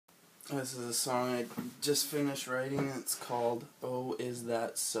This is a song I just finished writing. It's called "Oh, Is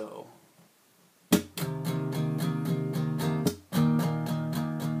That So?"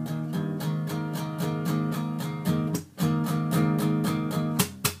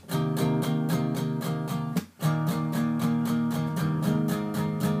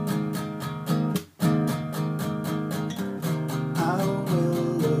 I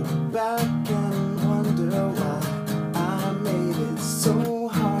will look back and wonder why I made it so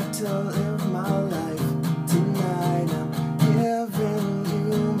hard to live my life. Tonight I'm giving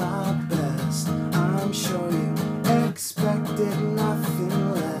you my best. I'm sure you expected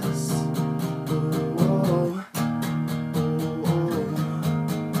nothing less. Oh, oh, oh, oh,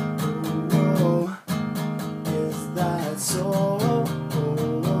 oh. Is that so?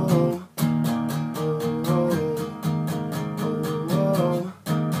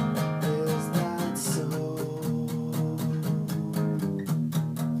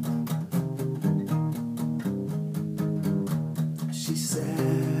 She said,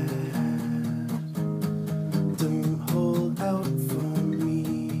 don't hold out for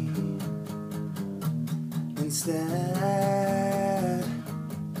me. Instead,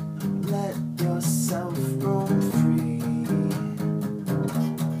 let yourself roam free.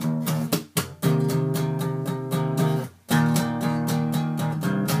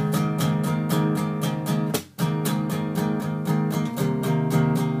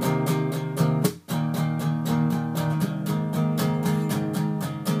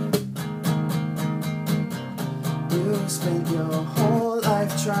 You spent your whole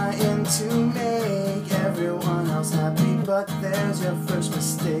life trying to make everyone else happy, but there's your first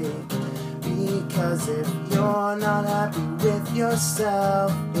mistake. Because if you're not happy with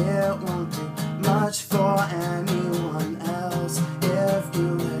yourself, it won't do much for anyone else. If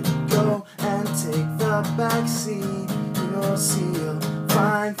you let go and take the back seat, you'll see you'll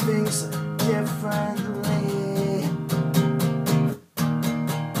find things so differently.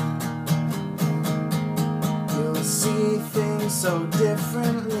 See things so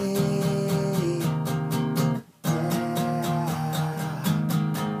differently.